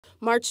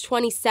March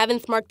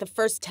 27th marked the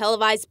first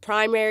televised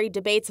primary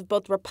debates of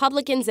both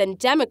Republicans and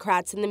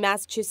Democrats in the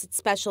Massachusetts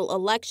special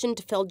election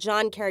to fill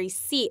John Kerry's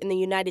seat in the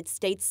United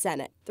States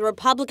Senate. The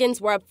Republicans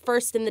were up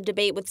first in the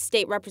debate with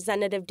State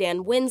Representative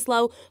Dan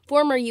Winslow,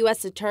 former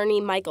U.S. Attorney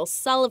Michael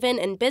Sullivan,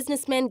 and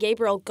businessman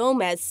Gabriel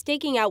Gomez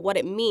staking out what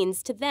it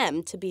means to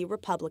them to be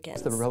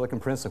Republicans. The Republican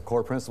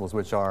core principles,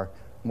 which are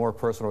more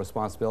personal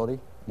responsibility,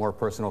 more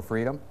personal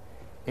freedom,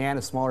 and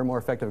a smaller, more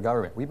effective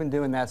government. We've been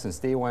doing that since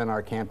day one in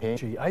our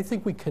campaign. I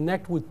think we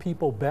connect with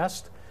people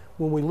best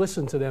when we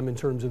listen to them in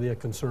terms of their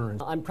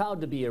concerns. I'm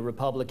proud to be a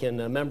Republican,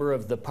 a member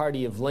of the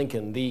Party of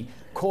Lincoln. The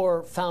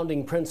core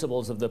founding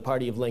principles of the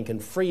Party of Lincoln,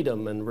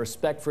 freedom and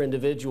respect for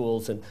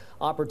individuals and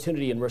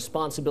opportunity and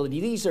responsibility,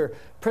 these are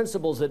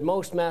principles that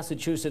most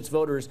Massachusetts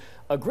voters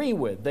agree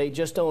with. They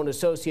just don't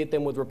associate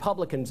them with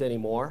Republicans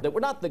anymore. That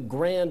we're not the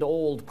grand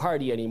old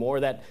party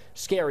anymore, that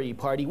scary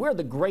party. We're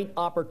the great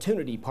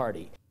opportunity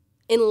party.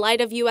 In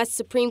light of U.S.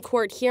 Supreme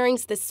Court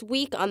hearings this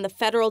week on the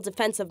Federal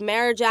Defense of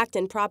Marriage Act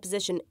and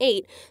Proposition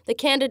 8, the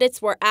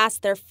candidates were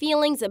asked their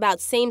feelings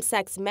about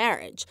same-sex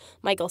marriage.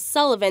 Michael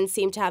Sullivan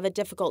seemed to have a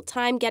difficult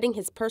time getting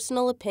his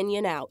personal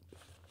opinion out.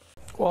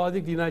 Well, I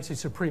think the United States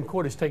Supreme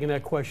Court has taken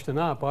that question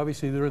up.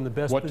 Obviously, they're in the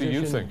best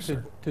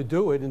position to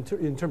do it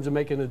in terms of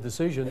making a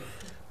decision.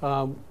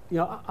 You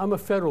know, I'm a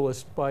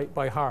Federalist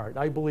by heart.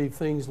 I believe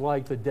things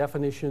like the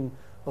definition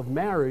of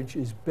marriage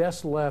is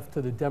best left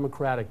to the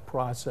democratic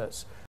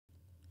process.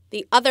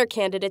 The other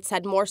candidates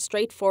had more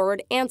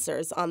straightforward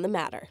answers on the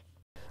matter.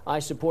 I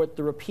support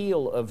the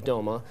repeal of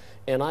DOMA,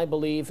 and I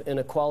believe in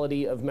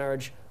equality of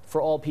marriage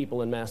for all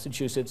people in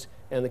Massachusetts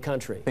and the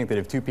country. I think that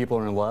if two people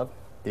are in love,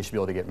 they should be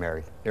able to get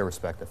married,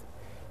 irrespective.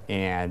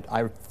 And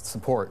I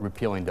support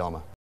repealing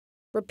DOMA.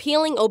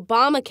 Repealing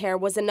Obamacare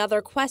was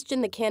another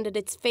question the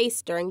candidates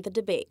faced during the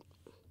debate.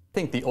 I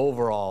think the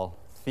overall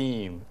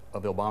theme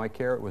of the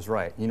Obamacare was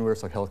right,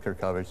 universal health care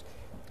coverage,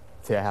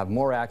 to have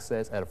more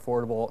access at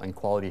affordable and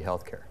quality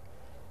health care.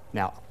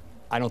 Now,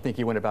 I don't think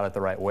he went about it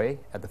the right way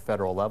at the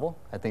federal level.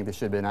 I think this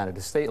should have been at the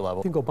state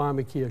level. I think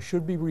Obamacare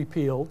should be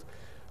repealed.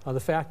 The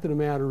fact of the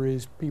matter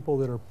is people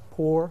that are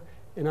poor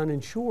and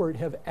uninsured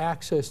have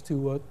access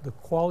to the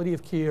quality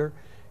of care,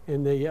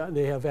 and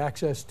they have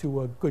access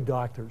to good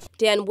doctors.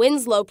 Dan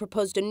Winslow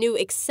proposed a new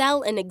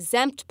Excel and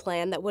Exempt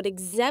plan that would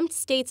exempt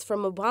states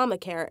from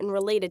Obamacare and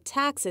related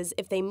taxes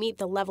if they meet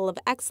the level of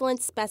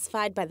excellence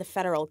specified by the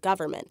federal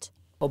government.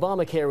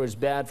 Obamacare was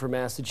bad for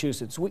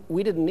Massachusetts.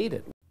 We didn't need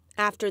it.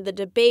 After the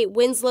debate,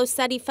 Winslow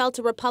said he felt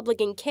a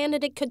Republican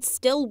candidate could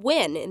still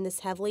win in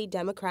this heavily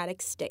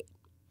Democratic state.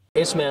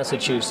 It's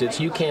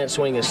Massachusetts. You can't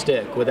swing a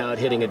stick without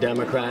hitting a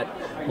Democrat.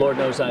 Lord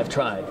knows I've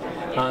tried.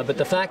 But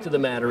the fact of the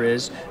matter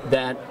is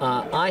that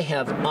I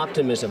have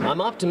optimism.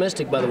 I'm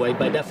optimistic, by the way,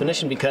 by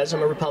definition, because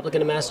I'm a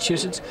Republican in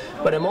Massachusetts,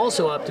 but I'm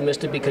also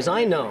optimistic because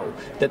I know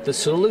that the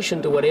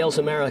solution to what ails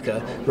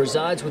America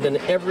resides within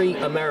every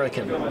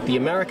American. The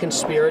American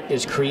spirit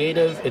is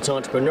creative, it's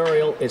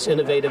entrepreneurial, it's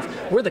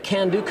innovative. We're the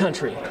can-do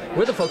country.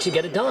 We're the folks who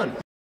get it done.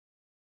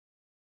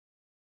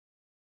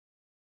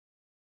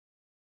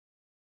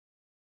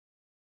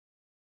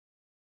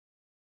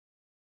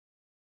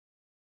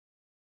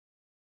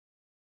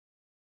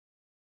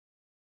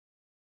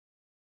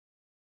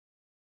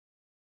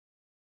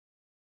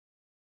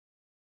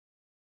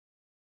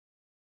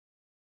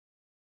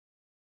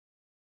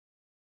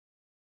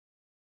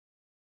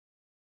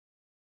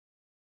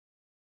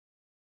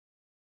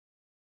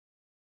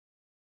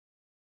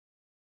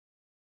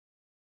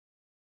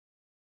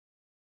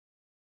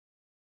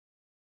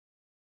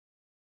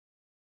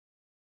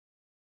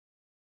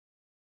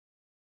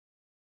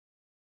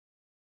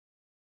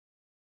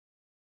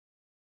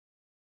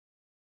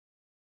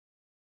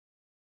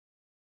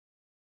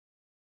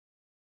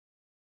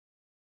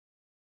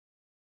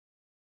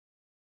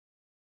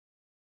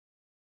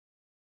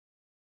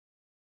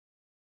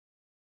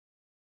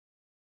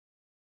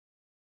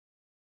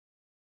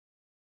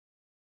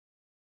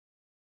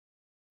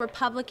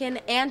 Republican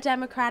and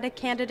Democratic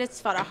candidates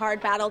fought a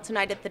hard battle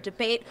tonight at the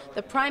debate.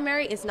 The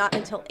primary is not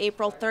until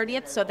April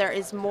 30th, so there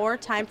is more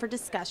time for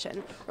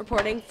discussion.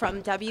 Reporting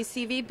from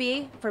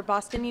WCVB for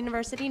Boston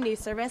University News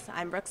Service,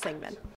 I'm Brooke Singman.